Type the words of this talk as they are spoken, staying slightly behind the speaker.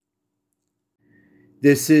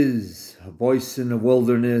This is a Voice in the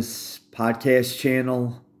Wilderness podcast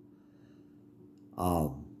channel.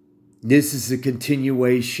 This is a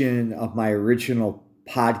continuation of my original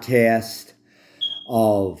podcast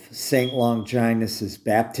of St. Longinus'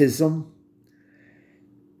 baptism.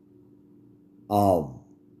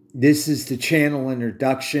 This is the channel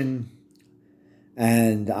introduction,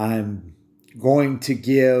 and I'm going to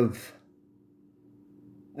give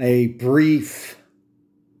a brief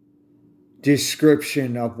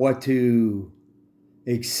description of what to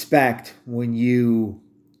expect when you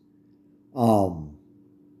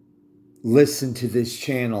listen to this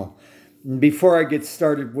channel. And before I get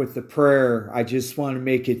started with the prayer, I just want to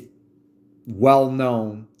make it well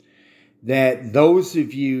known that those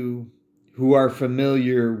of you who are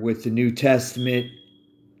familiar with the New Testament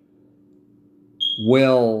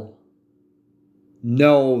will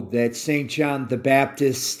know that St. John the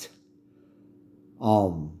Baptist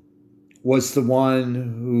was the one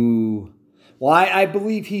who, I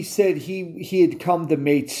believe he said he had come to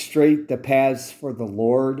make straight the paths for the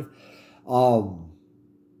Lord.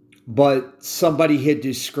 But somebody had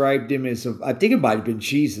described him as I think it might have been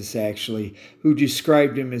Jesus actually, who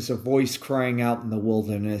described him as a voice crying out in the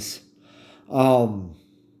wilderness.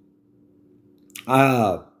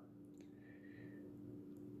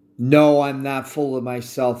 No, I'm not full of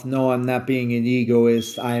myself. No, I'm not being an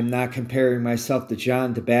egoist. I am not comparing myself to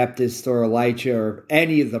John the Baptist or Elijah or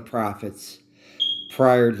any of the prophets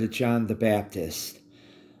prior to John the Baptist.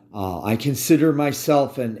 I consider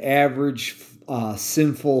myself an average,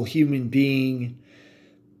 sinful human being,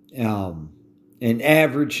 an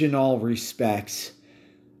average in all respects.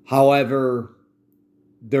 However,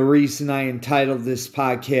 the reason I entitled this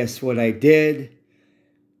podcast what I did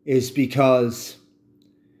is because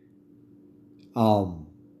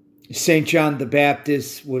St. John the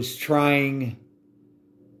Baptist was trying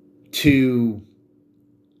to,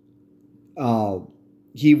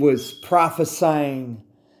 he was prophesying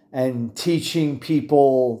and teaching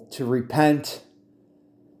people to repent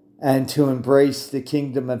and to embrace the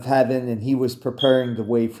kingdom of heaven, and he was preparing the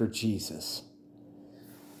way for Jesus.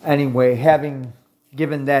 Anyway, having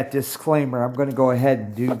given that disclaimer, I'm going to go ahead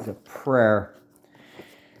and do the prayer.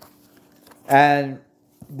 And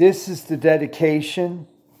this is the dedication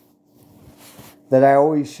that I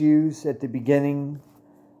always use at the beginning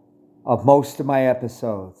of most of my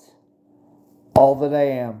episodes. All that I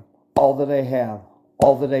am, all that I have,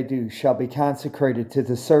 all that I do shall be consecrated to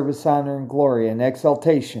the service, honor, and glory and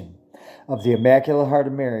exaltation of the Immaculate Heart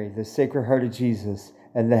of Mary, the Sacred Heart of Jesus,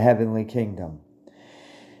 and the Heavenly Kingdom.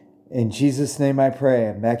 In Jesus' name I pray.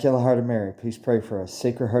 Immaculate Heart of Mary, please pray for us.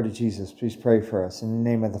 Sacred Heart of Jesus, please pray for us. In the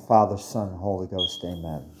name of the Father, Son, and Holy Ghost,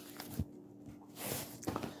 amen.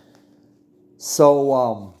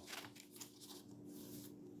 So,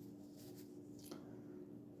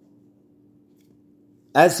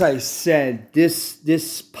 as I said, this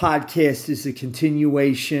podcast is a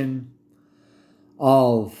continuation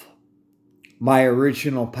of my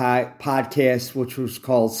original podcast, which was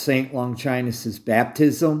called St. Longinus'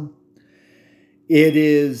 Baptism. It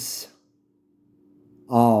is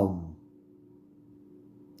on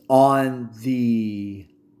the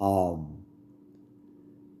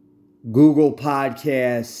Google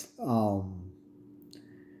Podcast,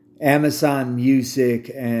 Amazon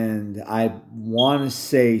Music, and I want to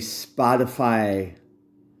say Spotify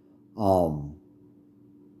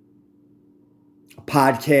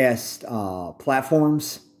podcast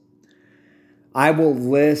platforms. I will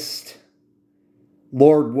list,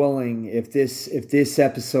 Lord willing, if this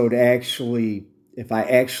episode if I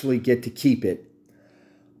actually get to keep it,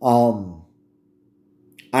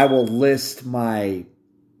 I will list my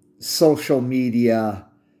social media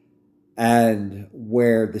and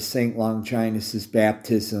where the St. Longinus'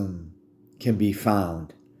 baptism can be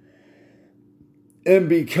found. And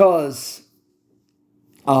because,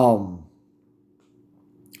 given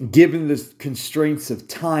the constraints of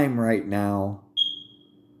time right now,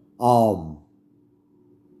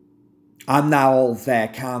 I'm not all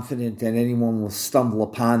that confident that anyone will stumble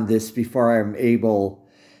upon this before I'm able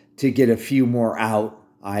to get a few more out.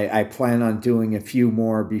 I plan on doing a few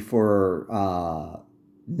more before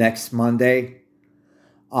next Monday.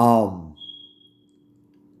 I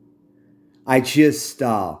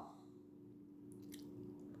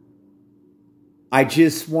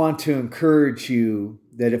just want to encourage you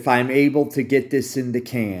that if I'm able to get this in the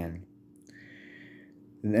can,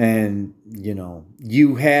 and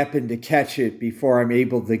you happen to catch it before I'm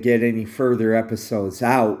able to get any further episodes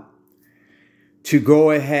out, to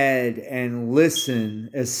go ahead and listen,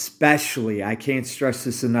 especially, I can't stress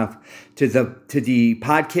this enough, to the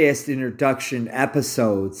podcast introduction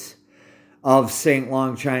episodes of St.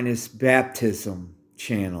 Longines Baptism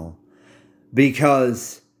channel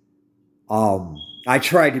because I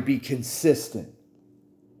try to be consistent.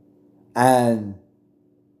 And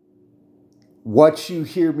what you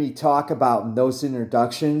hear me talk about in those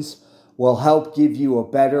introductions will help give you a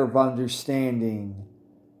better understanding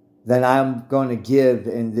than I'm going to give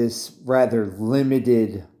in this rather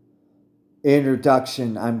limited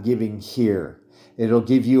introduction I'm giving here. It'll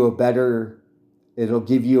give you a better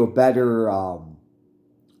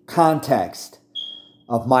context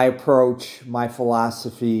of my approach, my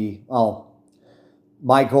philosophy,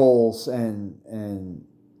 my goals, and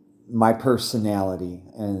my personality,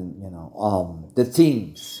 and the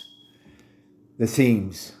themes.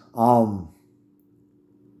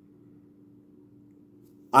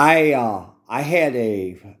 I had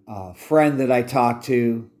a friend that I talked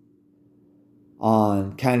to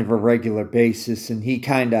on kind of a regular basis, and he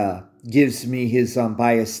kind of gives me his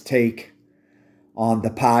unbiased take on the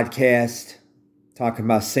podcast, talking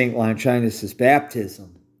about St. Longines'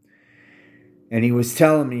 baptism. And he was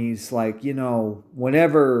telling me, he's like,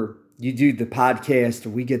 whenever you do the podcast or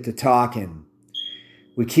we get to talking,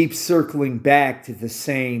 we keep circling back to the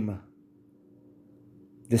same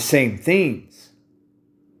themes.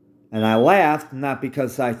 And I laughed, not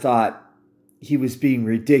because I thought he was being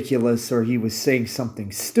ridiculous or he was saying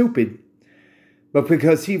something stupid, but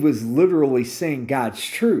because he was literally saying God's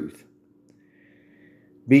truth.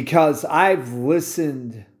 Because I've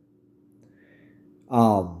listened,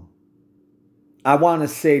 I want to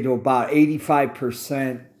say, to about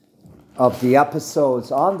 85% of the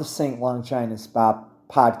episodes on the St. Longines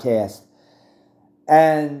podcast.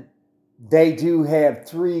 And they do have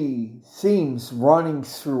 3 themes running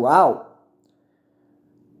throughout.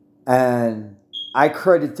 And I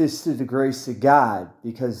credit this to the grace of God,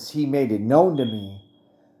 because he made it known to me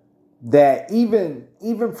that even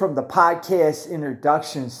from the podcast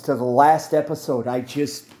introductions to the last episode I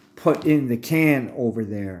just put in the can over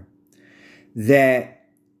there, that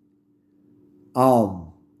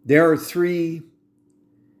there are 3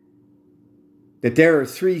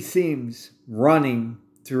 themes running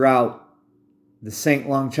throughout the St.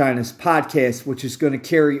 Longines podcast, which is going to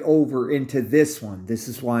carry over into this one. This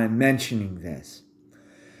is why I'm mentioning this.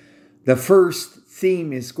 The first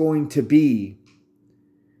theme is going to be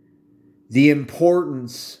the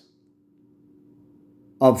importance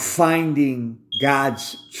of finding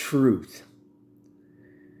God's truth.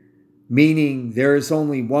 Meaning there is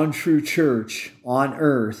only one true church on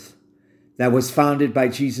earth that was founded by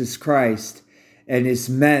Jesus Christ and is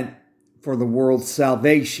meant for the world's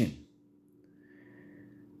salvation.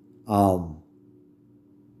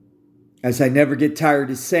 As I never get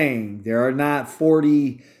tired of saying, there are not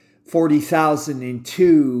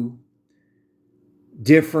 40,002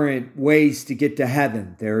 different ways to get to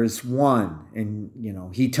heaven. There is one. And,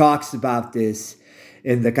 he talks about this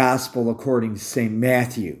in the Gospel according to St.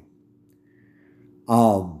 Matthew.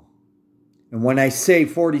 And when I say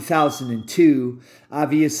 40,002,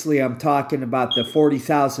 obviously I'm talking about the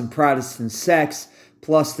 40,000 Protestant sects,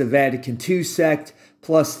 plus the Vatican II sect,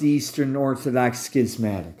 plus the Eastern Orthodox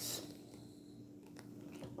schismatics.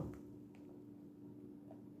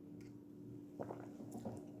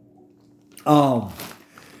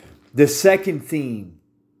 The second theme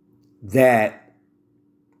that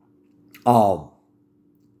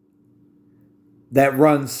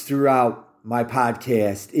runs throughout my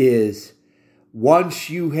podcast is, once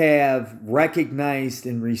you have recognized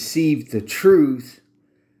and received the truth,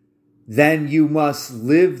 then you must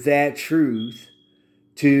live that truth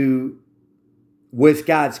with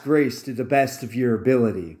God's grace to the best of your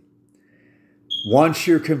ability. Once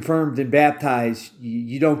you're confirmed and baptized,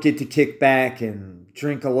 you don't get to kick back and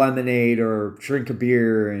drink a lemonade or drink a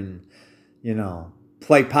beer and,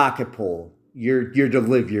 play pocket pool. You're to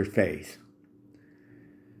live your faith.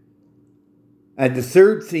 And the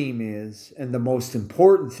third theme is, and the most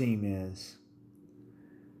important theme is,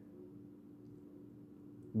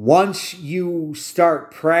 once you start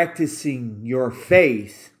practicing your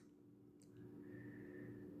faith,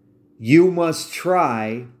 you must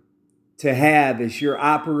try to have as your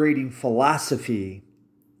operating philosophy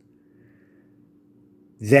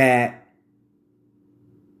that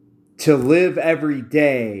to live every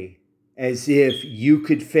day as if you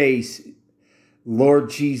could face Lord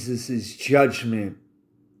Jesus' judgment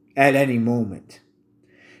at any moment.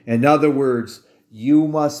 In other words, you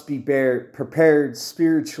must be prepared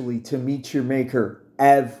spiritually to meet your Maker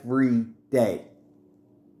every day.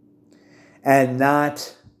 And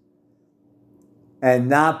not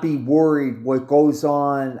be worried what goes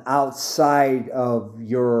on outside of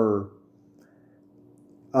your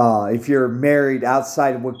if you're married,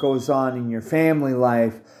 outside of what goes on in your family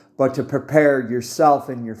life, but to prepare yourself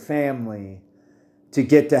and your family to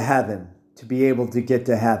get to heaven, to be able to get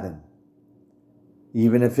to heaven.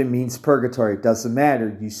 Even if it means purgatory, it doesn't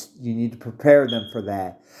matter. You need to prepare them for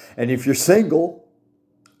that. And if you're single,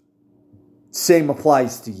 same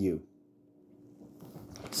applies to you.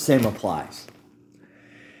 Same applies.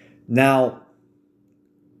 Now,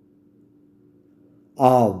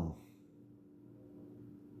 so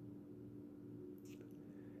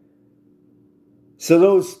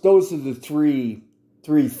those are the three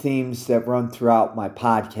themes that run throughout my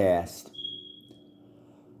podcast.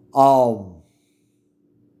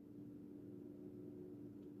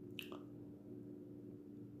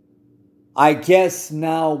 I guess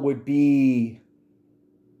now would be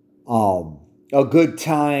a good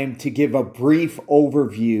time to give a brief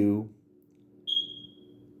overview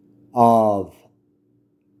of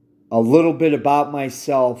a little bit about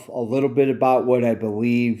myself, a little bit about what I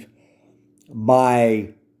believe,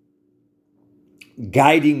 my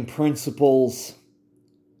guiding principles,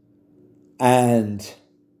 and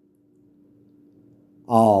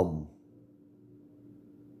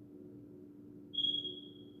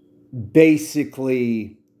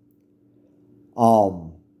basically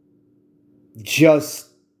just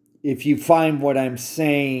if you find what I'm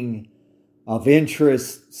saying of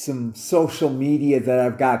interest, some social media that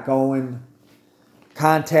I've got going,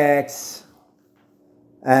 contacts,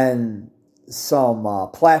 and some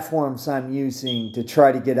platforms I'm using to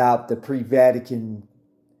try to get out the pre-Vatican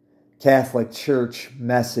Catholic Church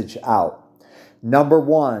message out. Number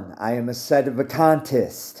one, I am a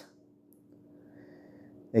sedevacantist.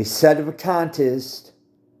 A sedevacantist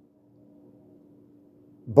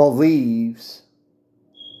believes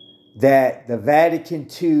that the Vatican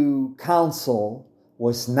II Council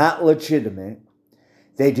was not legitimate.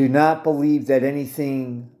 They do not believe that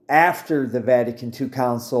anything after the Vatican II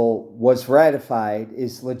Council was ratified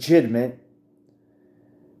is legitimate.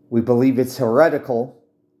 We believe it's heretical.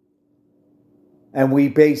 And we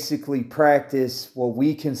basically practice what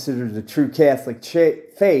we consider the true Catholic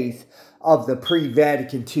faith of the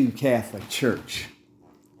pre-Vatican II Catholic Church.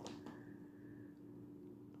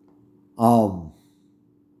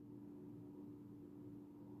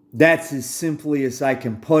 That's as simply as I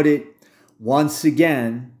can put it. Once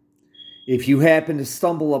again, if you happen to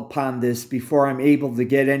stumble upon this before I'm able to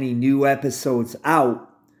get any new episodes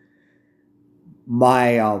out,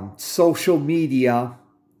 my social media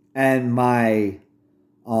and my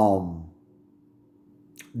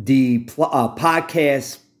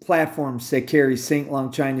podcast platforms that carry St.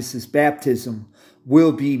 Longinus' baptism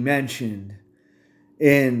will be mentioned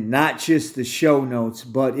in not just the show notes,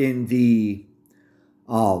 but in the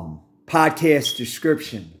podcast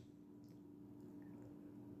description.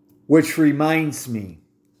 Which reminds me,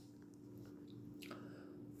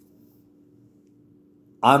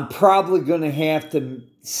 I'm probably going to have to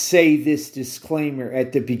say this disclaimer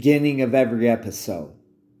at the beginning of every episode,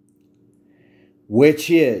 which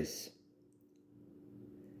is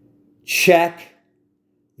check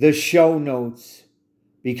the show notes,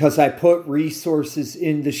 because I put resources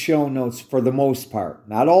in the show notes for the most part.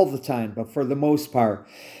 Not all the time, but for the most part.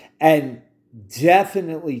 And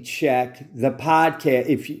definitely check the podcast.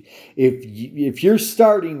 If you're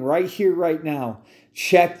starting right here, right now,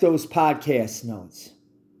 check those podcast notes.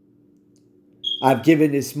 I've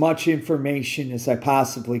given as much information as I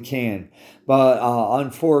possibly can. But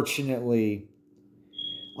unfortunately,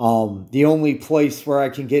 the only place where I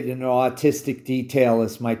can get into autistic detail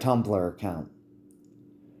is my Tumblr account.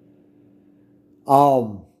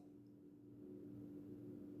 Let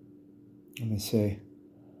me see.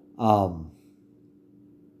 Oh,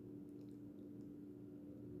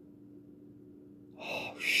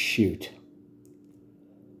 shoot.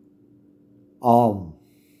 Oh,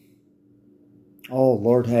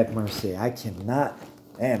 Lord have mercy. I cannot.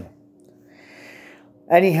 Damn.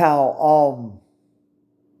 Anyhow,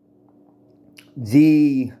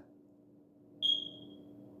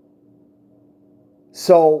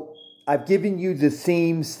 so I've given you the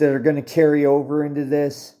themes that are going to carry over into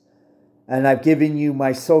this, and I've given you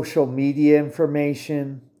my social media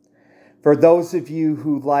information. For those of you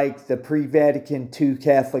who like the pre-Vatican II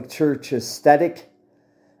Catholic Church aesthetic,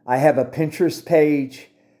 I have a Pinterest page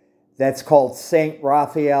that's called St.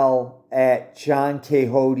 Raphael at John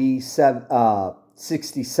Quixote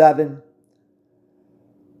 67.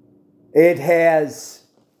 It has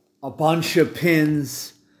a bunch of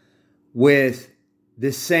pins with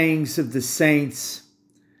the sayings of the saints,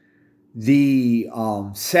 the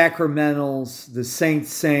sacramentals, the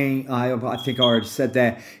saints saying, I think I already said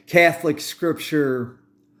that, Catholic scripture,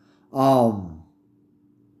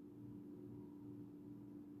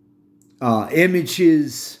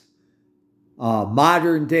 images,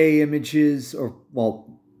 modern day images,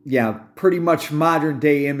 pretty much modern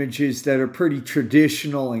day images that are pretty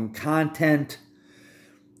traditional in content,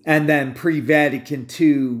 and then pre-Vatican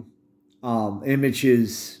II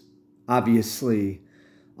images, obviously,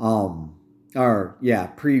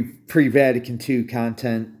 pre-Vatican II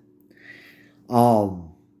content.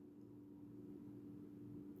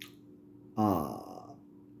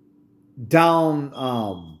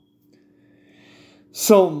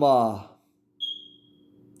 Some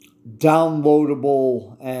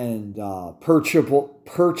downloadable and purchasable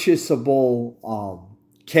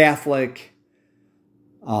Catholic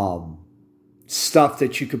stuff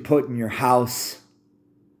that you could put in your house.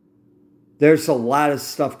 There's a lot of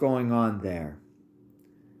stuff going on there.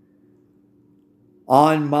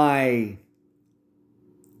 On my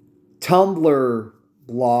Tumblr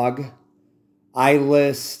blog, I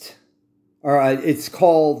list, it's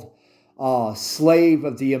called Slave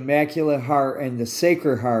of the Immaculate Heart and the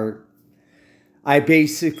Sacred Heart. I'm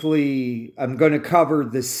going to cover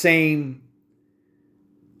the same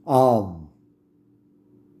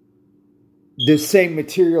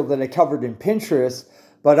material that I covered in Pinterest,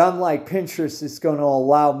 but unlike Pinterest, it's going to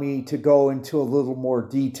allow me to go into a little more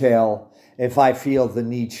detail if I feel the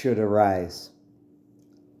need should arise.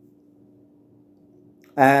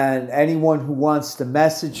 And anyone who wants to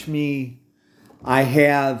message me, I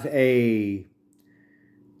have a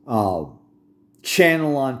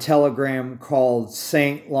channel on Telegram called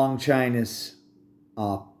Saint Longinus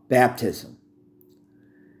Baptism.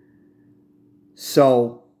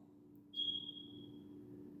 So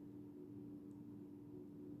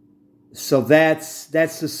that's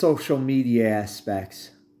the social media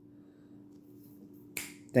aspects.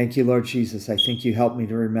 Thank you, Lord Jesus. I think you helped me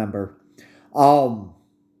to remember.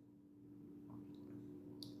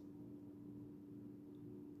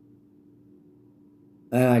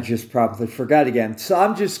 And I just probably forgot again. So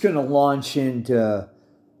I'm just going to launch into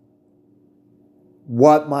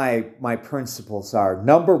what my principles are.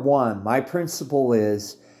 Number one, my principle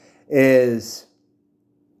is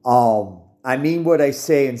I mean what I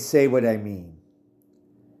say and say what I mean.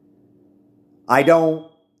 I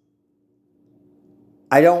don't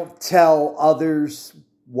tell others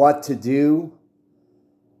what to do.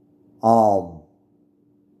 I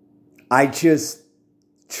just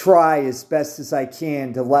try as best as I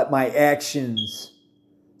can to let my actions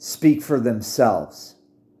speak for themselves.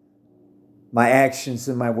 My actions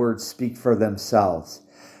and my words speak for themselves.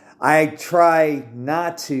 I try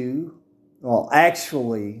not to,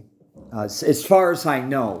 as far as I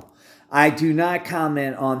know, I do not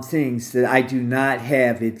comment on things that I do not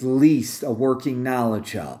have at least a working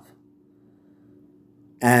knowledge of.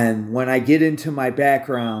 And when I get into my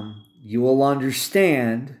background, you will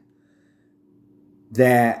understand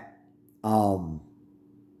that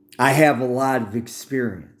I have a lot of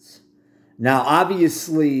experience. Now,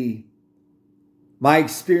 obviously, my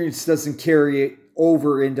experience doesn't carry it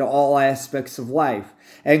over into all aspects of life.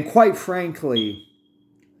 And quite frankly,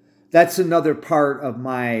 that's another part of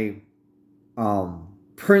my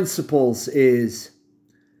principles is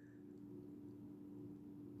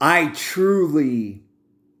I truly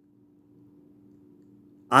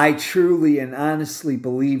and honestly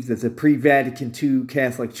believe that the pre-Vatican II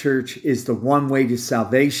Catholic Church is the one way to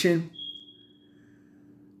salvation.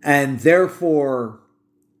 And therefore,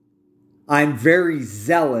 I'm very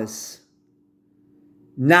zealous,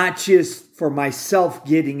 not just for myself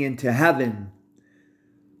getting into heaven,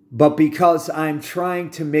 but because I'm trying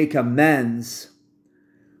to make amends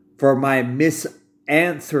for my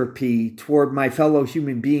misanthropy toward my fellow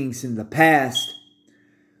human beings in the past.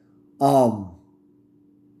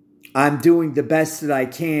 I'm doing the best that I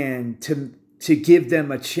can to give them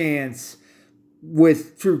a chance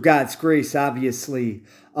through God's grace, obviously,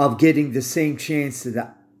 of getting the same chance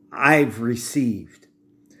that I've received.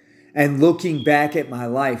 And looking back at my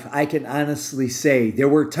life, I can honestly say there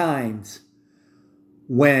were times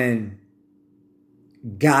when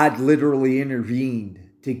God literally intervened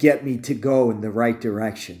to get me to go in the right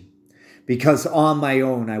direction. Because on my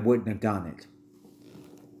own, I wouldn't have done it.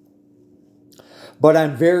 But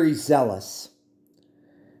I'm very zealous.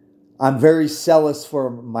 I'm very zealous for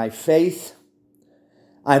my faith.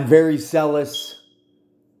 I'm very zealous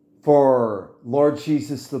for Lord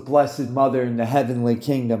Jesus, the Blessed Mother, and the Heavenly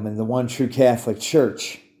Kingdom, and the one true Catholic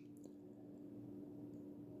Church.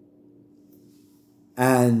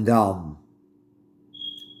 And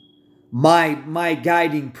my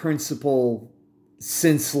guiding principle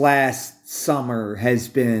since last summer has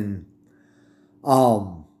been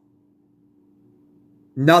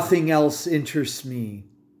nothing else interests me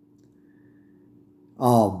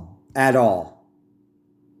at all.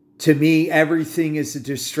 To me, everything is a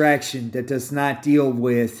distraction that does not deal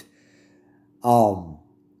with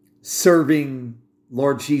serving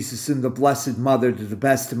Lord Jesus and the Blessed Mother to the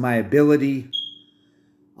best of my ability,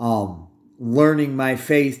 learning my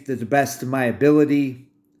faith to the best of my ability,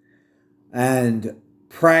 and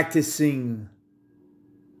practicing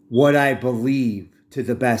what I believe to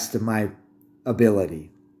the best of my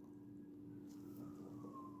ability.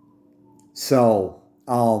 So,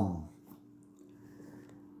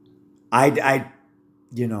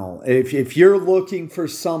 if you're looking for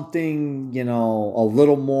something, a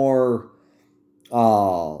little more,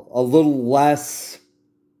 a little less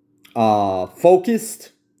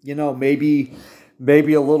focused, maybe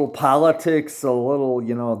a little politics, a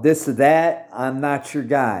little, this or that, I'm not your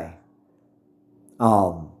guy.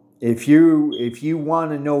 If you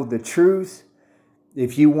want to know the truth,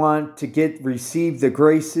 if you want to receive the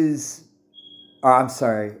graces,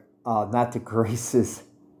 not the graces.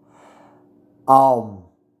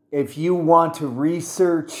 If you want to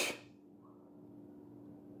research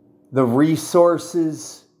the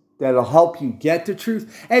resources that'll help you get the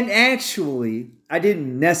truth, and actually, I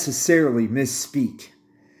didn't necessarily misspeak,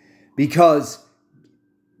 because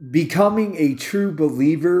becoming a true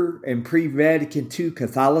believer in pre-Vatican II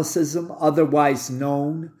Catholicism, otherwise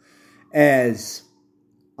known as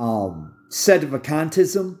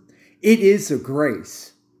sedevacantism, it is a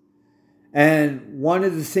grace. And one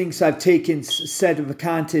of the things I've taken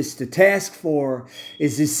sedevacantists to task for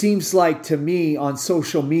is it seems like to me on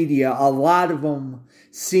social media, a lot of them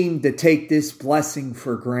seem to take this blessing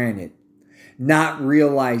for granted, not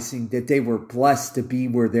realizing that they were blessed to be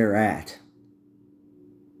where they're at.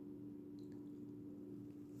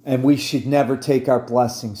 And we should never take our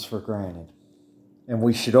blessings for granted. And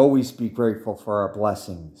we should always be grateful for our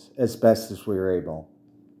blessings as best as we're able.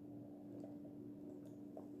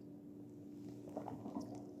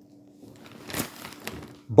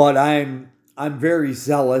 But I'm very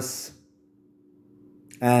zealous,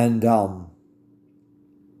 and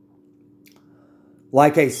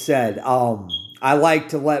like I said, I like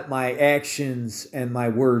to let my actions and my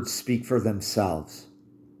words speak for themselves.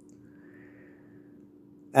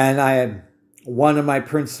 And one of my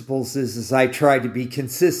principles is I try to be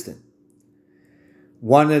consistent.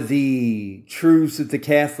 One of the truths of the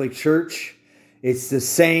Catholic Church, it's the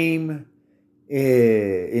same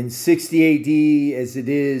in 60 AD as it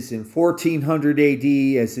is in 1400 AD,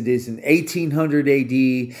 as it is in 1800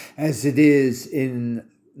 AD, as it is in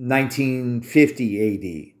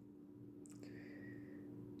 1950 AD.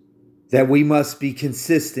 That we must be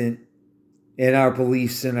consistent in our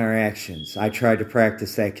beliefs and our actions. I try to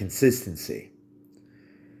practice that consistency.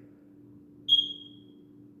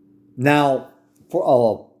 Now,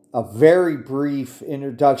 for a very brief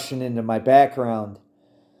introduction into my background,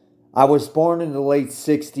 I was born in the late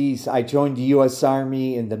 60s. I joined the U.S.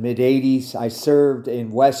 Army in the mid-80s. I served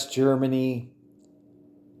in West Germany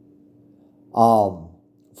from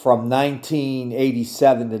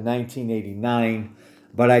 1987 to 1989,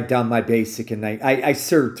 but I'd done my basic and I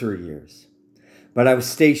served 3 years. But I was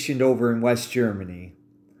stationed over in West Germany.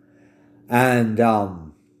 And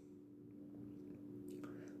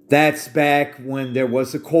that's back when there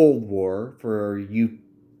was a Cold War. For you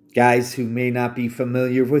guys who may not be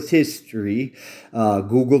familiar with history,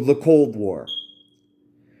 Google the Cold War.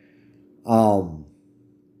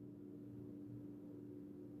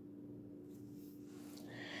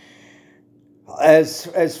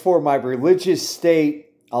 As for my religious state,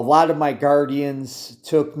 a lot of my guardians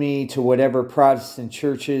took me to whatever Protestant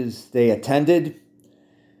churches they attended,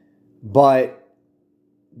 but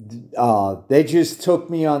they just took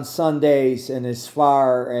me on Sundays, and as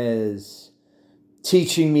far as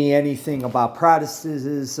teaching me anything about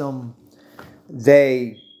Protestantism,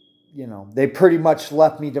 they pretty much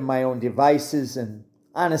left me to my own devices, and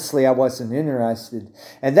honestly, I wasn't interested.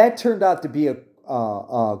 And that turned out to be a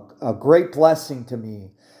great blessing to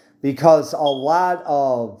me, because a lot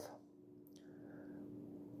of,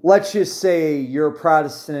 let's just say you're a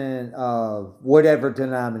Protestant of whatever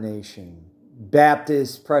denomination,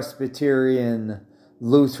 Baptist, Presbyterian,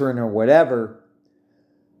 Lutheran, or whatever,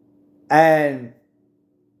 and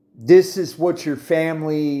this is what your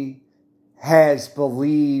family has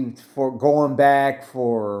believed for going back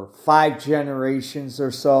for 5 generations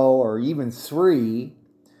or so, or even 3.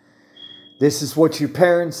 This is what your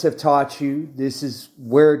parents have taught you. This is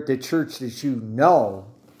where the church that you know.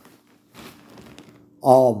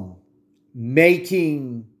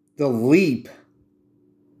 Making the leap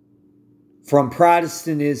from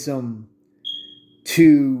Protestantism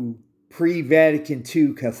to pre-Vatican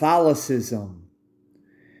II Catholicism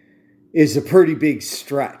is a pretty big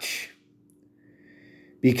stretch,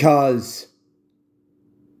 because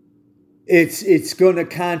it's going to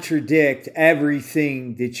contradict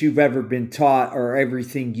everything that you've ever been taught or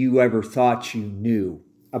everything you ever thought you knew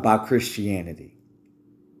about Christianity.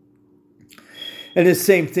 And the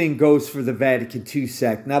same thing goes for the Vatican II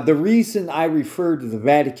sect. Now, the reason I refer to the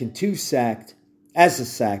Vatican II sect as a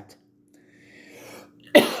sect,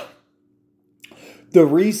 the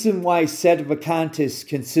reason why Sedevacantists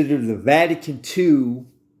consider the Vatican II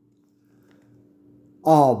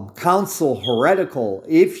council heretical,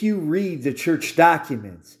 if you read the church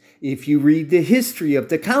documents, if you read the history of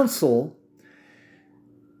the council,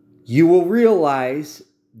 you will realize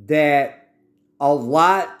that a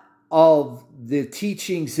lot of the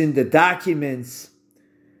teachings in the documents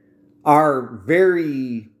are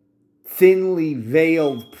very thinly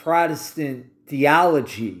veiled Protestant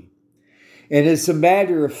theology. And as a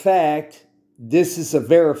matter of fact, this is a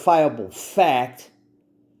verifiable fact.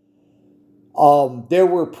 There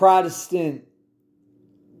were Protestant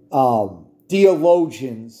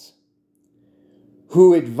theologians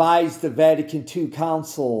who advised the Vatican II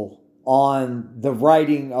Council on the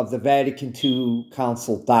writing of the Vatican II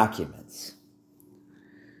Council documents.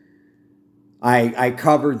 I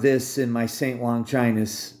covered this in my St.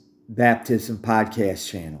 Longinus Baptism podcast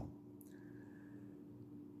channel.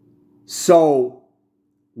 So,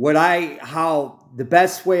 how the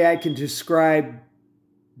best way I can describe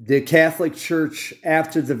the Catholic Church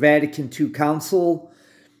after the Vatican II Council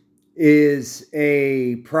is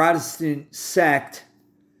a Protestant sect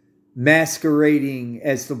masquerading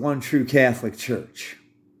as the one true Catholic Church.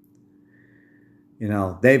 You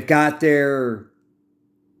know, they've got their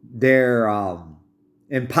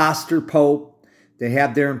imposter pope, they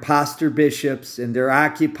have their imposter bishops, and they're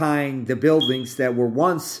occupying the buildings that were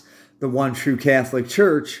once the one true Catholic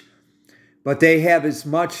Church, but they have as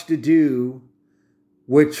much to do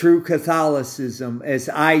with true Catholicism as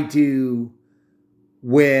I do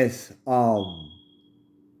with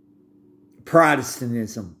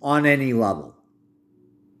Protestantism on any level.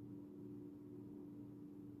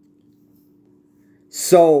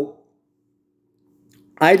 So,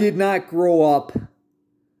 I did not grow up,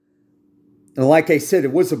 and like I said,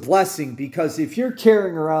 it was a blessing, because if you're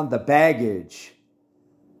carrying around the baggage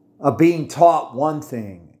of being taught one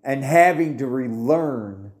thing and having to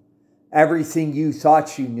relearn everything you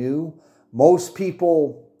thought you knew, most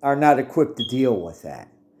people are not equipped to deal with that.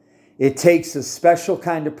 It takes a special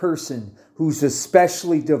kind of person who's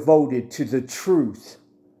especially devoted to the truth,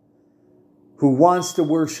 who wants to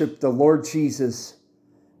worship the Lord Jesus,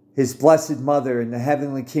 His blessed mother in the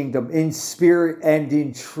heavenly kingdom in spirit and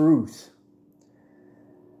in truth,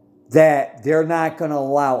 that they're not going to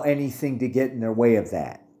allow anything to get in their way of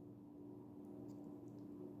that.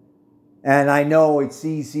 And I know it's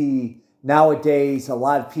easy nowadays, a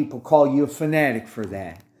lot of people call you a fanatic for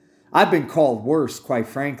that. I've been called worse, quite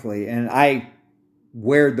frankly, and I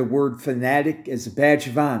wear the word fanatic as a badge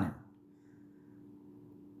of honor.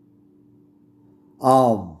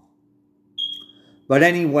 But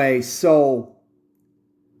anyway, so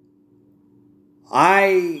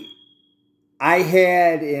I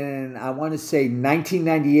had in, I want to say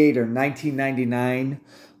 1998 or 1999,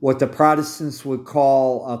 what the Protestants would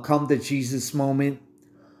call a come to Jesus moment,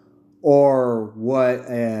 or what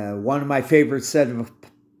one of my favorite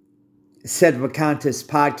Sedevacantist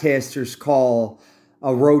podcasters call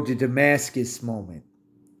a road to Damascus moment.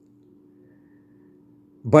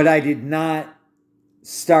 But I did not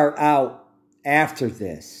start out after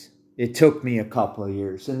this. It took me a couple of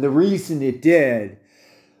years. And the reason it did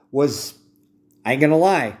was, I ain't gonna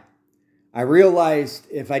lie, I realized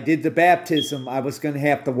if I did the baptism, I was going to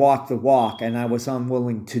have to walk the walk, and I was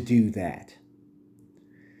unwilling to do that.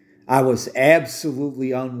 I was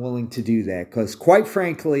absolutely unwilling to do that, because quite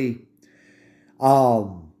frankly,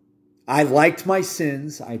 I liked my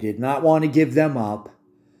sins. I did not want to give them up.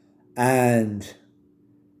 And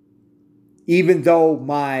even though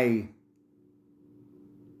my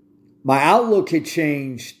outlook had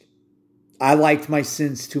changed, I liked my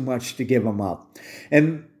sins too much to give them up.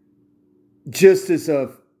 And just as a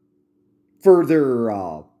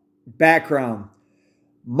further background,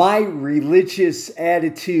 my religious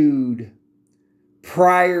attitude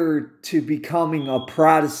prior to becoming a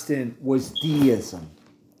Protestant was deism.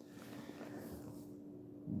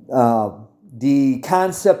 The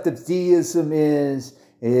concept of deism is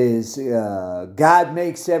God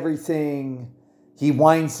makes everything, He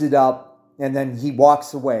winds it up, and then He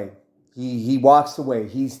walks away. He walks away.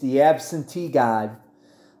 He's the absentee God.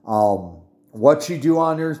 What you do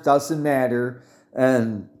on earth doesn't matter,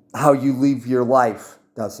 and how you live your life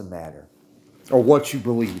doesn't matter, or what you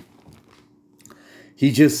believe.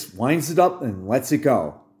 He just winds it up and lets it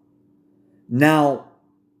go. Now,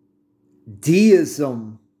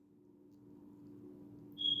 deism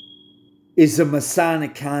is a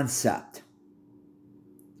Masonic concept.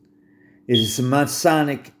 It is a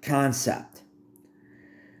Masonic concept.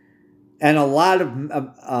 And a lot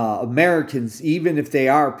of Americans, even if they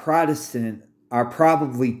are Protestant, are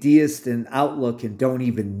probably deist in outlook and don't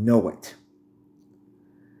even know it.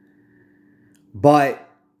 But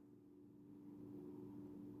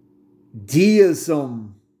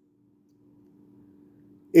deism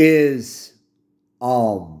is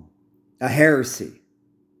a heresy.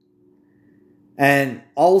 And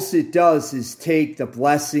all it does is take the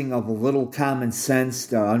blessing of a little common sense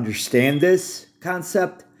to understand this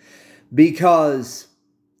concept. Because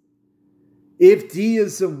if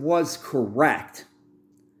deism was correct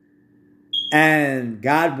and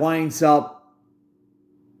God winds up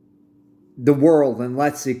the world and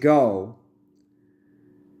lets it go,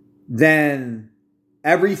 then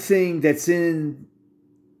everything that's in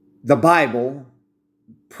the Bible,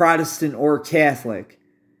 Protestant or Catholic,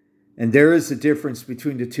 and there is a difference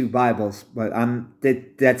between the two Bibles, but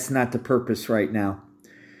that's not the purpose right now.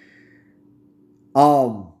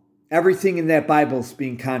 Everything in that Bible is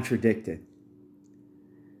being contradicted.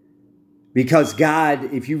 Because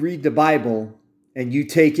God, if you read the Bible and you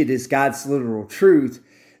take it as God's literal truth,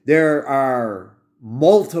 there are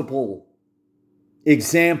multiple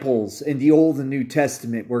examples in the Old and New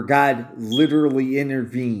Testament where God literally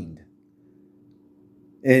intervened.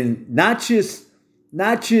 And not just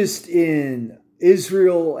in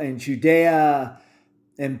Israel and Judea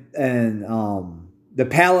and the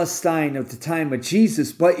Palestine of the time of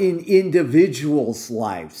Jesus, but in individuals'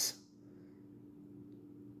 lives.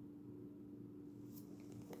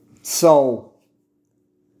 So,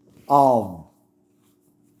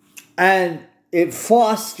 and it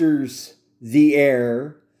fosters the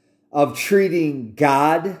error of treating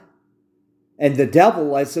God and the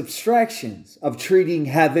devil as abstractions, of treating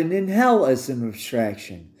heaven and hell as an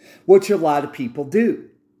abstraction, which a lot of people do.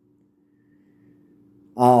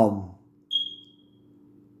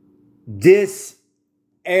 This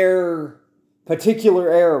particular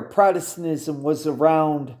era of Protestantism was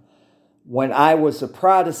around when I was a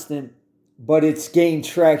Protestant, but it's gained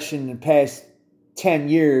traction in the past 10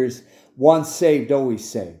 years. Once saved, always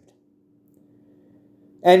saved.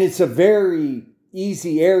 And it's a very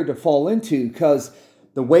easy error to fall into because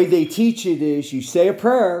the way they teach it is you say a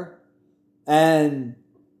prayer and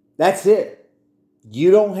that's it.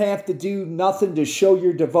 You don't have to do nothing to show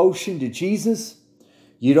your devotion to Jesus.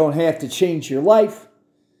 You don't have to change your life.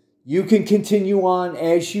 You can continue on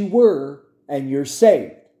as you were and you're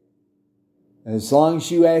saved. As long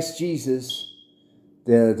as you ask Jesus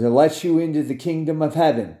to let you into the kingdom of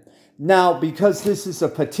heaven. Now, because this is a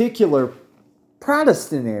particular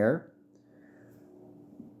Protestant error,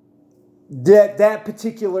 that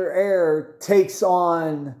particular error takes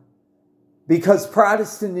on, because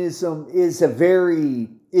Protestantism is a very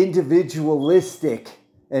individualistic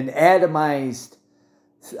and atomized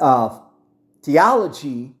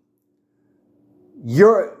theology,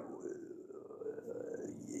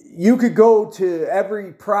 you could go to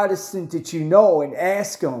every Protestant that you know and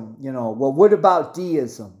ask them, well, what about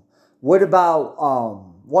deism? What about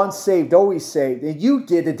once saved, always saved? And you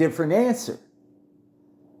get a different answer.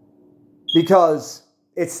 Because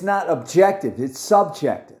it's not objective, it's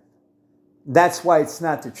subjective. That's why it's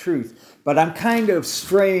not the truth. But I'm kind of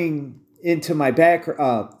straying into my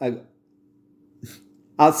background,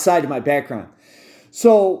 outside of my background.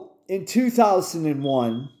 So in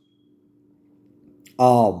 2001,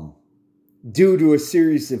 due to a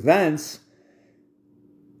series of events,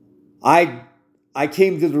 I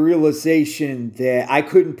came to the realization that I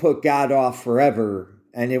couldn't put God off forever,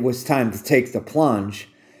 and it was time to take the plunge.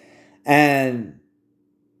 And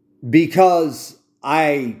because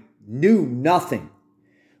I knew nothing,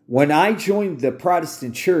 when I joined the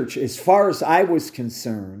Protestant church, as far as I was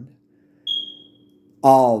concerned,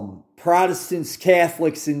 Protestants,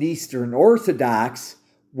 Catholics, and Eastern Orthodox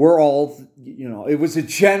were all, it was a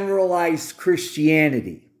generalized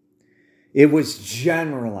Christianity. It was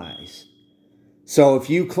generalized. So if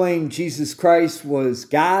you claimed Jesus Christ was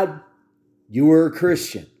God, you were a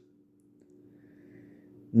Christian.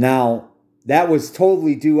 Now, that was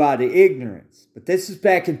totally due out of ignorance. But this is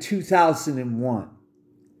back in 2001.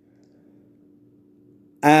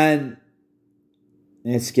 And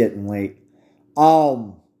it's getting late.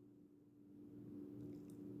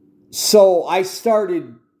 So I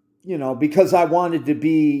started, because I wanted to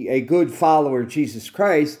be a good follower of Jesus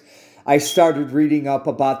Christ, I started reading up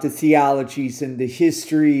about the theologies and the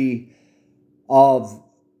history of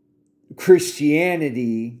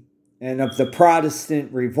Christianity and of the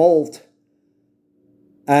Protestant revolt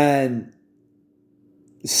and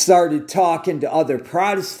started talking to other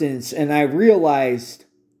Protestants, and I realized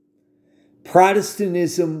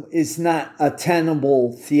Protestantism is not a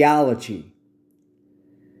tenable theology.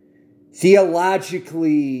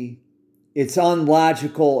 Theologically, it's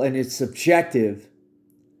unlogical and it's subjective.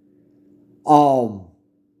 On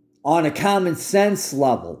a common sense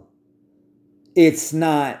level, it's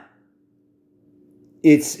not.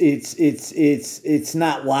 It's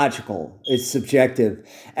not logical. It's subjective,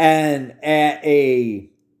 and at a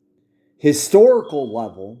historical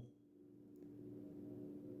level,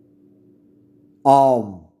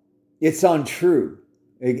 it's untrue.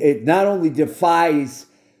 It not only defies,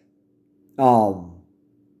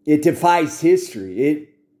 it defies history. It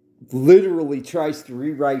literally tries to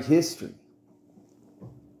rewrite history.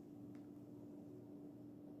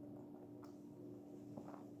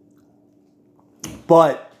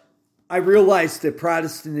 But I realized that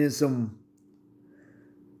Protestantism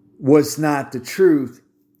was not the truth.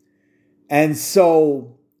 And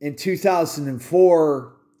so in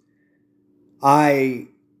 2004, I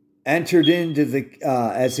entered into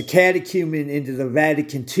as a catechumen into the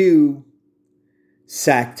Vatican II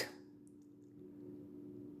sect.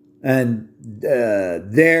 And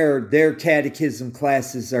their catechism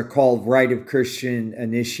classes are called Rite of Christian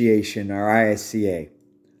Initiation, or ISCA.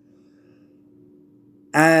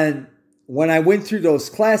 And when I went through those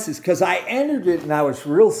classes, because I entered it and I was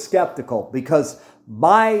real skeptical, because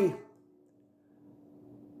my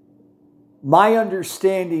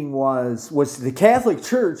understanding was the Catholic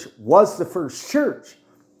Church was the first church,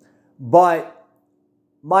 but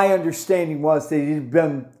my understanding was that it had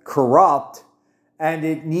been corrupt and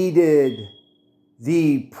it needed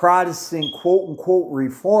the Protestant quote-unquote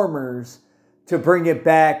reformers to bring it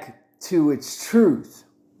back to its truth.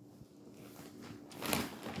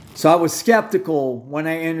 So I was skeptical when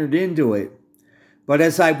I entered into it. But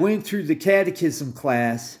as I went through the catechism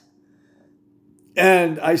class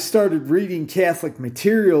and I started reading Catholic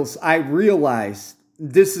materials, I realized,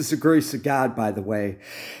 this is the grace of God, by the way,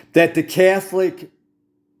 that the Catholic,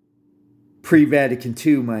 pre-Vatican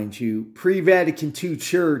II, mind you, pre-Vatican II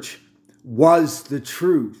church was the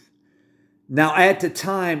truth. Now, at the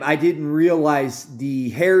time, I didn't realize the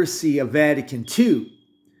heresy of Vatican II.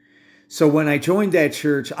 So when I joined that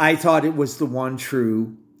church, I thought it was the one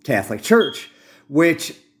true Catholic Church,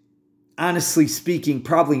 which, honestly speaking,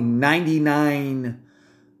 probably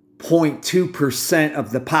 99.2%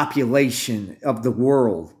 of the population of the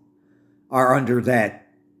world are under that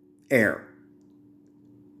error.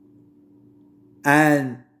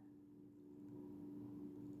 And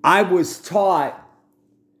I was taught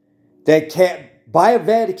that by a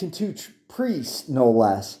Vatican II priest, no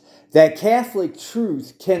less, that Catholic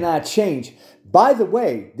truth cannot change. By the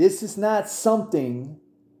way, this is not something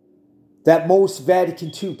that most Vatican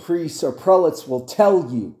II priests or prelates will tell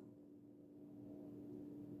you.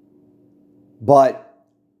 But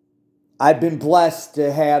I've been blessed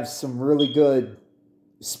to have some really good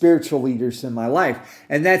spiritual leaders in my life.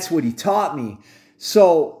 And that's what he taught me.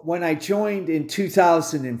 So when I joined in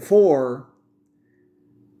 2004,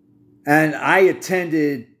 and I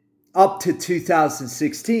attended up to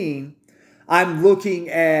 2016, I'm looking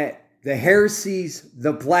at the heresies,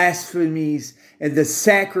 the blasphemies, and the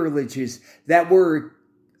sacrileges that were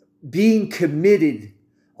being committed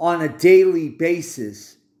on a daily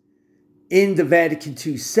basis in the Vatican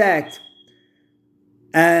II sect,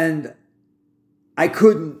 and I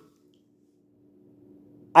couldn't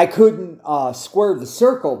square the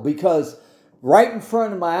circle, because right in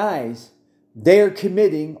front of my eyes, they are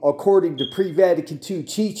committing, according to pre-Vatican II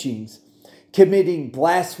teachings, committing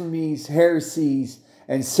blasphemies, heresies,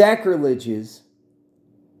 and sacrileges.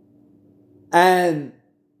 And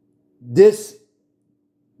this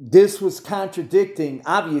was contradicting,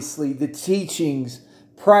 obviously, the teachings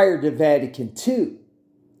prior to Vatican II.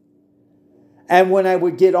 And when I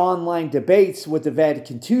would get online debates with the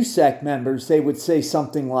Vatican II sect members, they would say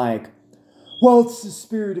something like, well, it's the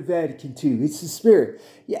spirit of Vatican II. It's the spirit.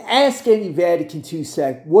 You ask any Vatican II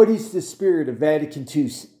sect, what is the spirit of Vatican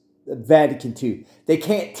II? They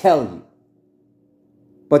can't tell you.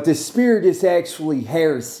 But the spirit is actually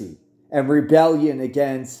heresy and rebellion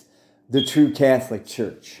against the true Catholic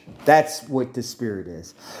Church. That's what the spirit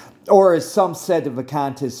is. Or as some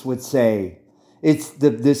sedevacantists would say, it's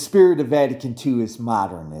the spirit of Vatican II is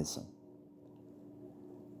modernism.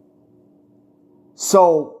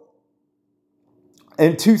 So,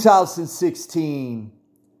 in 2016,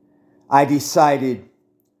 I decided,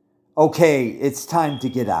 okay, it's time to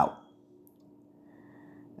get out.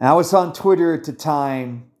 And I was on Twitter at the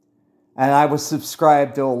time. and I was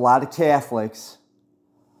subscribed to a lot of Catholics.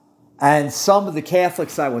 And some of the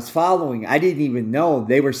Catholics I was following, I didn't even know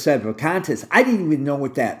they were sedevacantists. I didn't even know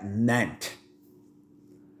what that meant.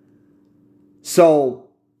 So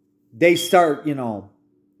they start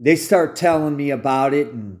telling me about it,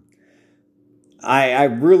 and I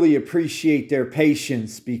really appreciate their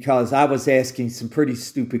patience because I was asking some pretty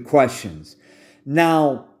stupid questions.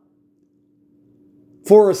 Now,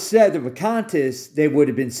 for a sedevacantist, they would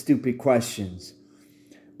have been stupid questions.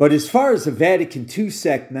 But as far as the Vatican II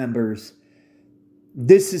sect members,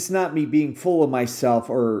 this is not me being full of myself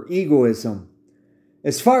or egoism.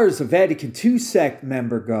 As far as the Vatican II sect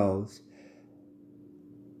member goes,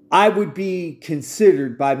 I would be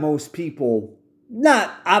considered by most people,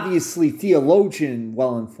 not obviously theologian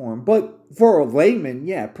well-informed, but for a layman,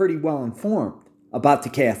 yeah, pretty well-informed about the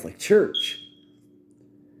Catholic Church.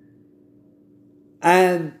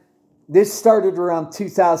 And this started around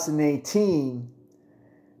 2018.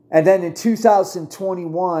 And then in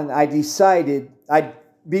 2021, I decided,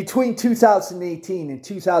 between 2018 and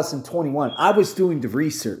 2021, I was doing the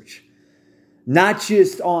research. Not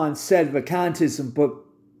just on sedevacantism, but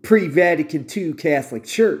pre-Vatican II Catholic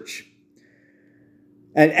Church.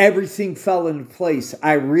 And everything fell into place.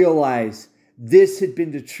 I realized this had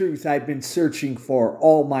been the truth I'd been searching for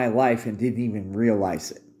all my life and didn't even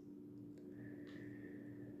realize it.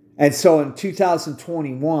 And so in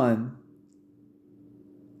 2021,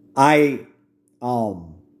 I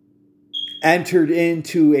entered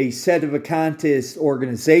into a sedevacantist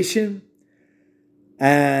organization,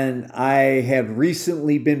 and I have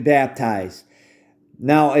recently been baptized.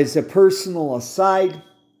 Now, as a personal aside,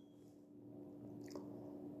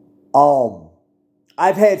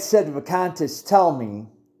 I've had sedevacantists tell me,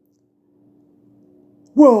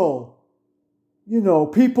 well, you're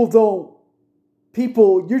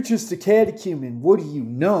just a catechumen. What do you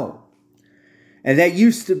know? And that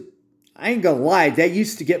used to, I ain't gonna lie, that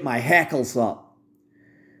used to get my hackles up.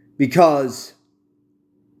 Because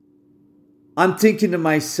I'm thinking to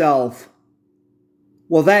myself,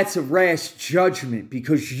 well, that's a rash judgment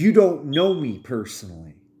because you don't know me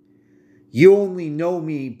personally. You only know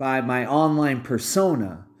me by my online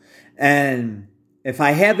persona. And if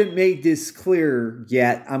I haven't made this clear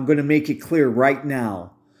yet, I'm going to make it clear right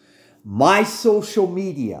now. My social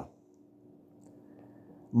media,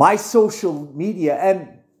 and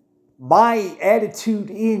my attitude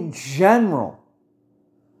in general,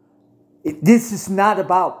 this is not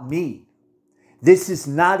about me. This is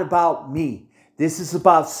not about me. This is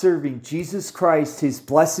about serving Jesus Christ, His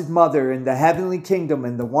blessed mother, in the heavenly kingdom,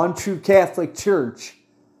 and the one true Catholic Church,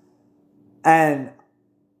 and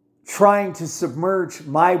trying to submerge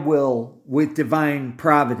my will with divine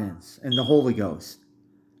providence and the Holy Ghost.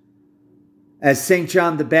 As St.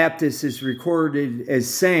 John the Baptist is recorded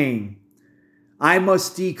as saying, I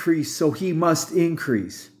must decrease so He must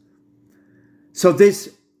increase. So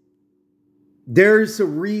there's a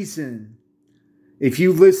reason. If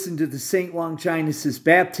you listen to the St. Longinus'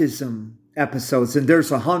 baptism episodes, and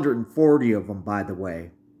there's 140 of them, by the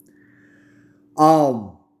way,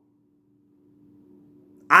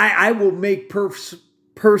 I will make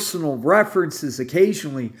personal references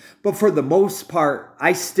occasionally, but for the most part,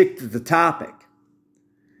 I stick to the topic.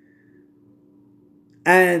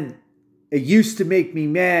 And it used to make me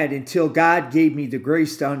mad until God gave me the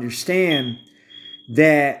grace to understand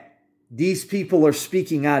that these people are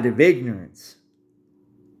speaking out of ignorance.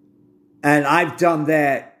 And I've done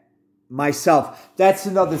that myself. That's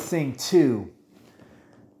another thing too.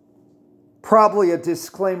 Probably a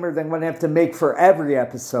disclaimer that I'm going to have to make for every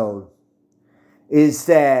episode is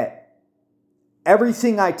that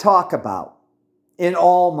everything I talk about in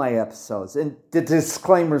all my episodes, and the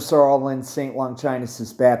disclaimers are all in St.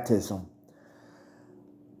 Longinus' baptism,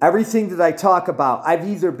 everything that I talk about, I've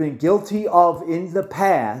either been guilty of in the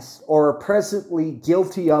past or are presently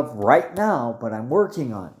guilty of right now, but I'm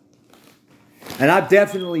working on it. And I've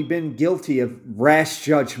definitely been guilty of rash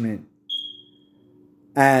judgment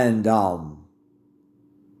and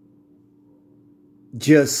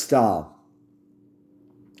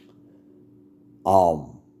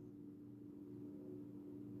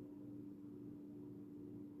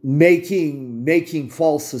making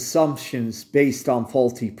false assumptions based on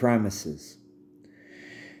faulty premises.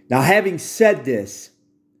 Now, having said this,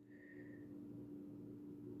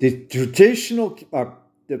 the traditional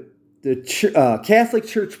the Catholic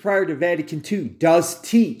Church prior to Vatican II does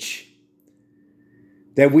teach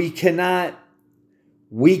that we cannot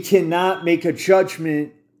make a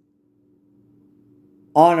judgment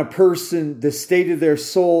on a person, the state of their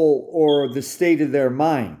soul or the state of their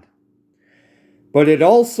mind. But it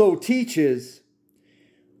also teaches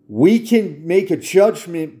We can make a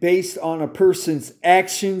judgment based on a person's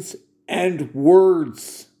actions and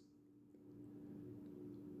words.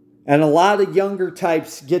 And a lot of younger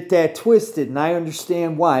types get that twisted, and I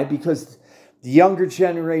understand why, because the younger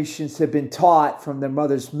generations have been taught from their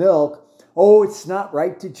mother's milk, oh, it's not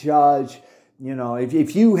right to judge. You know,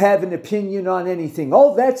 if you have an opinion on anything,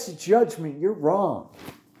 oh, that's a judgment, you're wrong.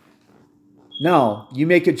 No, you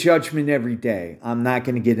make a judgment every day. I'm not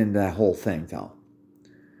going to get into that whole thing, though.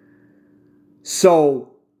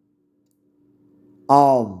 So,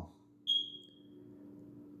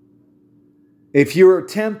 if you're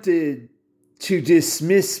tempted to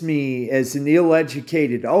dismiss me as an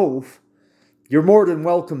ill-educated oaf, you're more than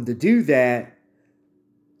welcome to do that.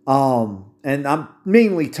 And I'm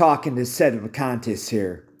mainly talking to sedevacantist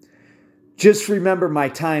here. Just remember my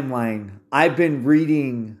timeline. I've been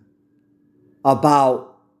reading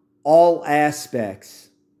about all aspects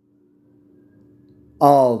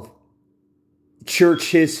of church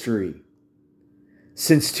history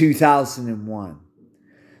since 2001.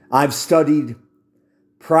 I've studied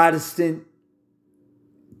Protestant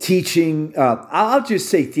teaching, I'll just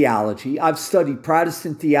say theology. I've studied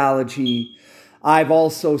Protestant theology. I've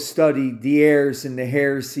also studied the errors and the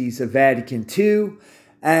heresies of Vatican II.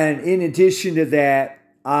 And in addition to that,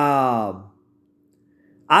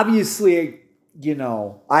 obviously, you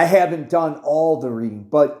know, I haven't done all the reading,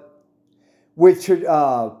 but with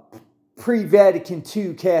pre-Vatican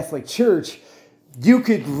II Catholic Church, you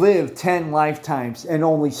could live 10 lifetimes and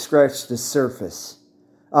only scratch the surface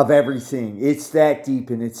of everything. It's that deep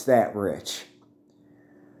and it's that rich.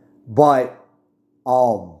 But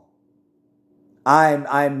I'm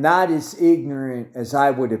not as ignorant as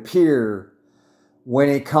I would appear when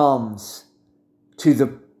it comes to the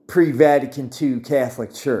pre-Vatican II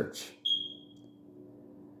Catholic Church.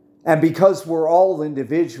 And because we're all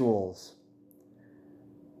individuals,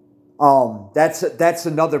 that's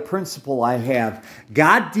another principle I have.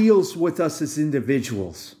 God deals with us as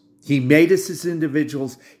individuals. He made us as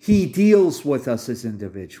individuals. He deals with us as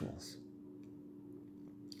individuals.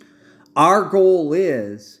 Our goal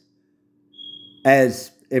is,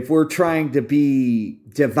 as if we're trying to be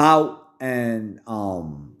devout and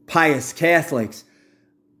pious Catholics,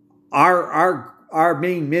 our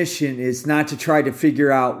main mission is not to try to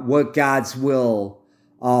figure out what God's will,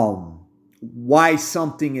 why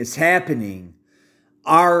something is happening.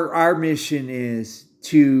 Our mission is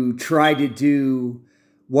to try to do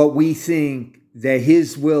what we think that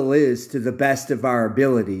His will is to the best of our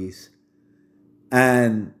abilities,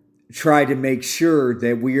 and try to make sure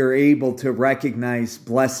that we are able to recognize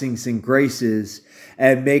blessings and graces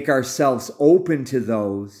and make ourselves open to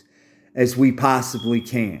those as we possibly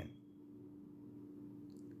can.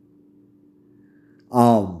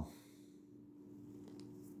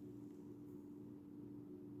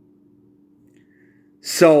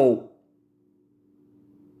 So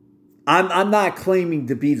I'm not claiming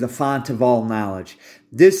to be the font of all knowledge.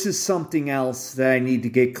 This is something else that I need to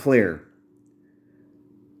get clear.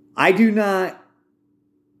 I do not,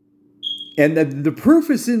 and the proof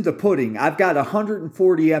is in the pudding. I've got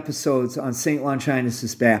 140 episodes on St.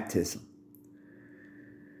 Longinus' baptism.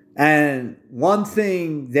 And one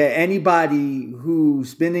thing that anybody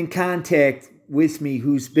who's been in contact with me,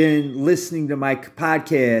 who's been listening to my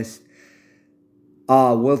podcast,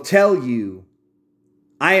 will tell you,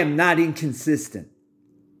 I am not inconsistent.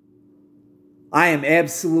 I am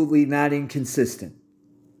absolutely not inconsistent.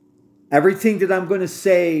 Everything that I'm going to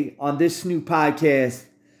say on this new podcast,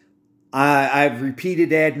 I've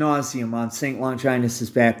repeated ad nauseum on St. Longinus'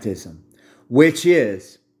 baptism, which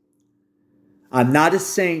is, I'm not a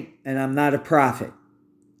saint and I'm not a prophet.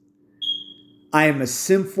 I am a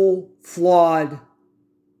sinful, flawed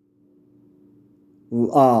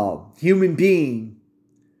human being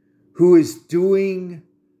who is doing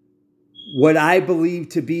what I believe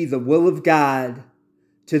to be the will of God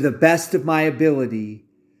to the best of my ability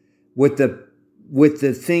with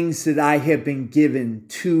the things that I have been given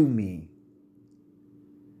to me.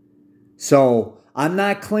 So I'm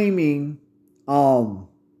not claiming,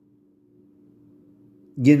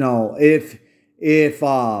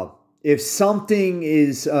 if something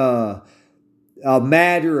is a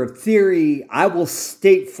matter of theory, I will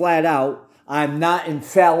state flat out, I'm not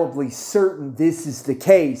infallibly certain this is the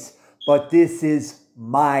case, but this is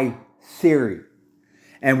my theory.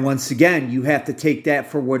 And once again, you have to take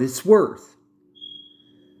that for what it's worth.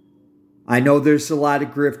 I know there's a lot of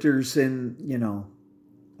grifters and,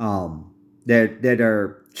 that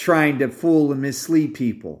are trying to fool and mislead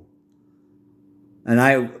people. And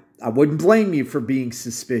I wouldn't blame you for being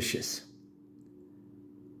suspicious.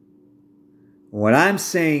 What I'm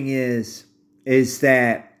saying is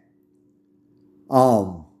that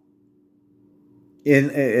And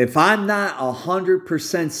if I'm not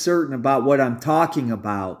 100% certain about what I'm talking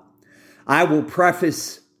about, I will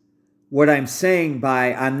preface what I'm saying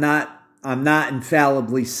by I'm not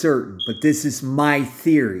infallibly certain, but this is my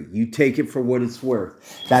theory. You take it for what it's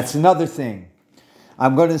worth. That's another thing.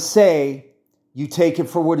 I'm going to say you take it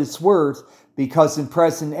for what it's worth because in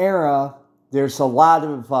present era, there's a lot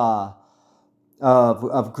of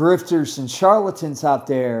grifters and charlatans out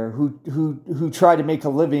there who try to make a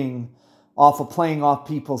living off of playing off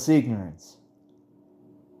people's ignorance.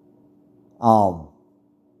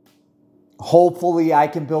 Hopefully I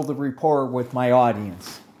can build a rapport with my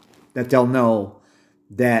audience that they'll know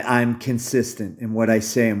that I'm consistent in what I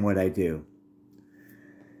say and what I do.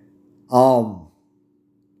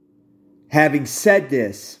 Having said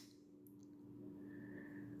this,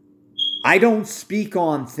 I don't speak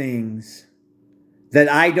on things that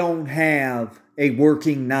I don't have a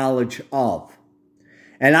working knowledge of.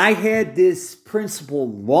 And I had this principle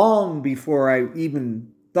long before I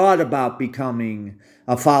even thought about becoming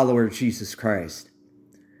a follower of Jesus Christ.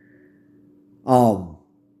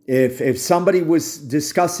 If somebody was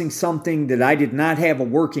discussing something that I did not have a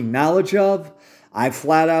working knowledge of, I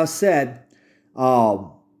flat out said,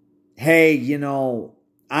 hey,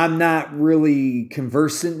 I'm not really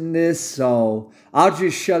conversant in this, so I'll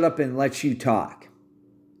just shut up and let you talk.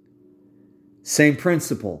 Same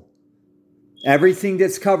principle. Everything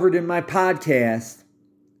that's covered in my podcast,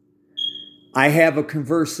 I have a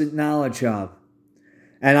conversant knowledge of.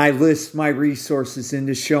 And I list my resources in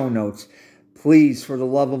the show notes. Please, for the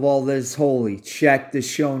love of all that is holy, check the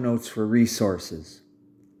show notes for resources.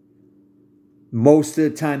 Most of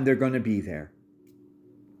the time, they're going to be there.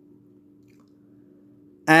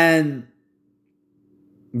 And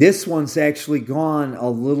this one's actually gone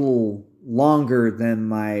a little longer than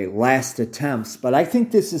my last attempts, but I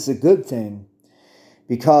think this is a good thing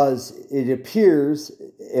because it appears,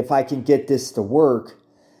 if I can get this to work,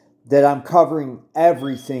 that I'm covering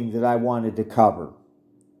everything that I wanted to cover.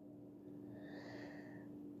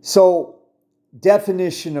 So,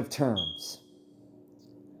 definition of terms.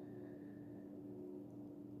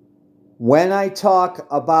 When I talk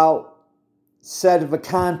about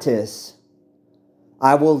sedevacantists,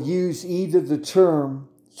 I will use either the term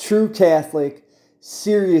true Catholic,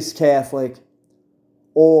 serious Catholic,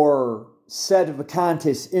 or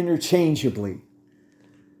sedevacantist interchangeably.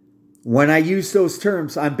 When I use those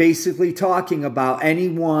terms, I'm basically talking about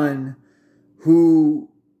anyone who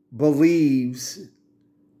believes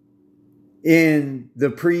in the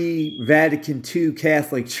pre-Vatican II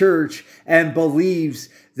Catholic Church and believes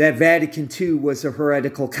that Vatican II was a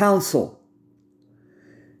heretical council.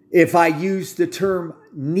 If I use the term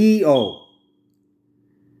neo,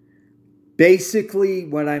 basically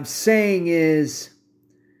what I'm saying is,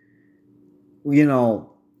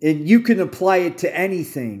 and you can apply it to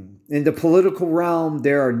anything. In the political realm,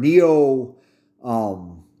 there are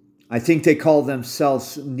I think they call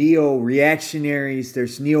themselves neo-reactionaries.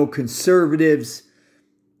 There's neo-conservatives.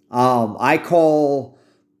 I call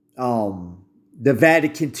the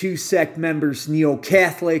Vatican II sect members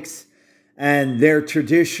neo-Catholics, and their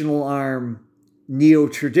traditional arm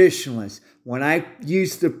neo-traditionalists. When I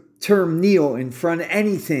use the term neo in front of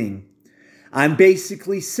anything, I'm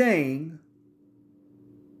basically saying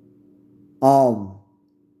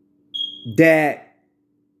that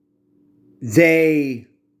they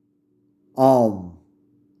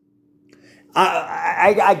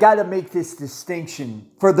I got to make this distinction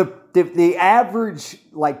for the average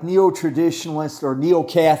like neo-traditionalist or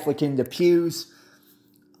neo-Catholic in the pews.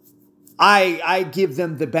 I give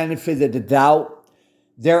them the benefit of the doubt.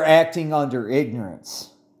 They're acting under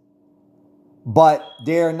ignorance, but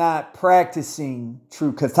they're not practicing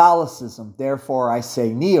true Catholicism. Therefore, I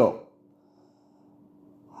say neo.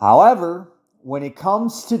 However, when it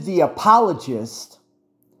comes to the apologist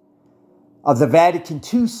of the Vatican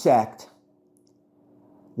II sect,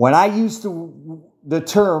 when I use the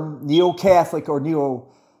term neo-Catholic or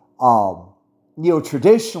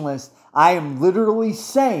neo-traditionalist, I am literally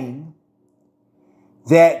saying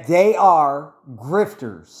that they are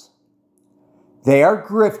grifters. They are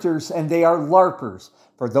grifters and they are LARPers.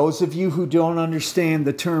 For those of you who don't understand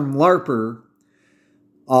the term LARPer,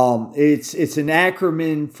 it's an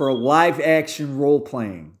acronym for live action role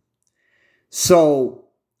playing. So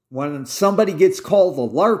when somebody gets called a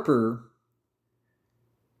LARPer,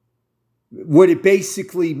 what it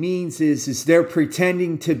basically means is they're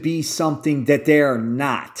pretending to be something that they are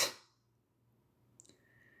not.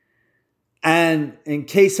 And in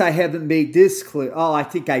case I haven't made this clear, I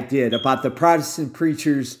think I did, about the Protestant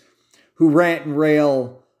preachers who rant and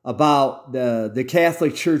rail about the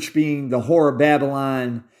Catholic Church being the whore of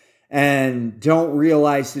Babylon and don't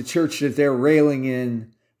realize the church that they're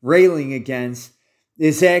railing against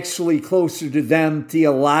is actually closer to them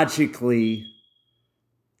theologically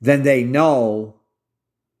than they know.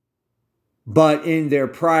 But in their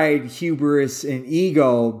pride, hubris, and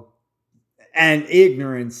ego and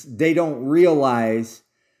ignorance, they don't realize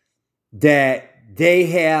that they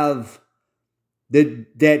have the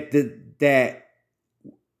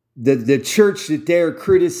church that they're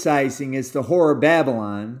criticizing as the whore of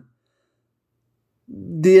Babylon.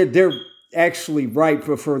 They're actually right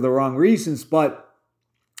for the wrong reasons, but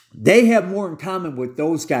they have more in common with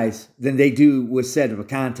those guys than they do with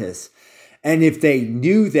Sedevacantists. And if they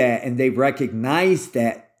knew that and they recognized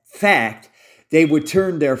that fact, they would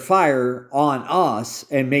turn their fire on us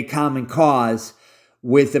and make common cause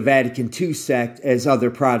with the Vatican II sect as other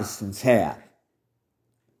Protestants have.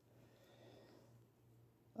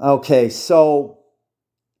 Okay, so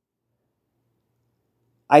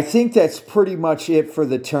I think that's pretty much it for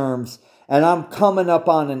the terms. And I'm coming up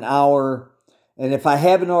on an hour. And if I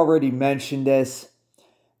haven't already mentioned this,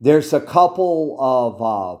 there's a couple of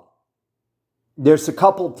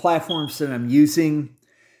platforms that I'm using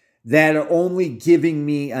that are only giving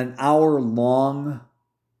me an hour long.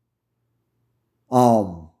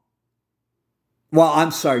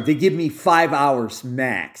 They give me 5 hours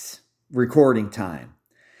max recording time.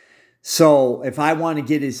 So if I want to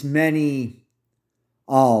get as many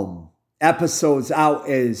episodes out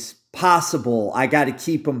as possible, I got to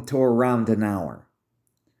keep them to around an hour.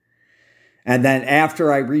 And then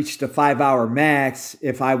after I reach the 5 hour max,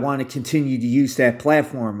 if I want to continue to use that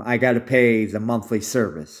platform, I got to pay the monthly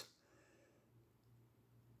service.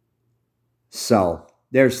 So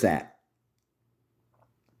there's that.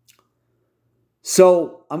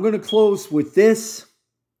 So I'm going to close with this.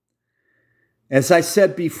 As I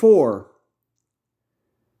said before,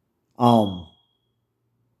 my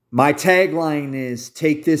tagline is,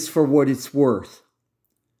 take this for what it's worth.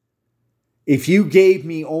 If you gave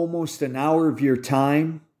me almost an hour of your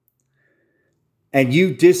time and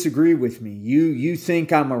you disagree with me, you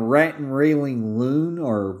think I'm a rat and railing loon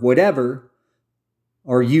or whatever,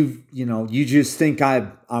 or you just think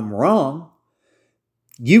I'm wrong,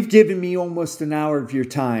 you've given me almost an hour of your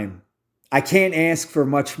time. I can't ask for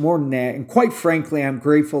much more than that. And quite frankly, I'm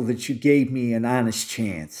grateful that you gave me an honest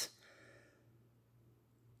chance.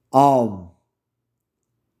 I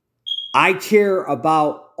care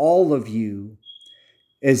about all of you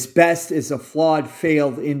as best as a flawed,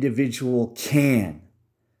 failed individual can.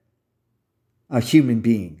 A human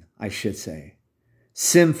being, I should say.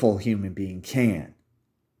 Sinful human being can.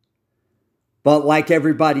 But like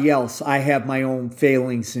everybody else, I have my own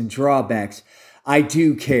failings and drawbacks. I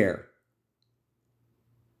do care.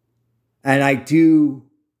 And I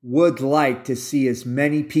would like to see as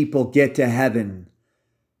many people get to heaven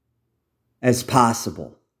as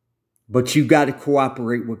possible. But you got to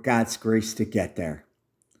cooperate with God's grace to get there.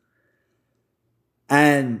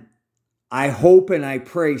 And I hope and I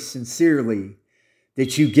pray sincerely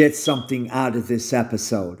that you get something out of this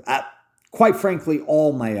episode. Quite frankly,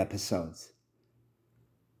 all my episodes.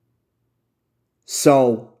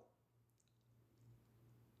 So,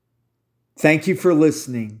 thank you for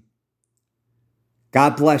listening.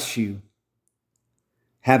 God bless you.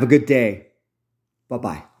 Have a good day.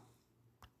 Bye-bye.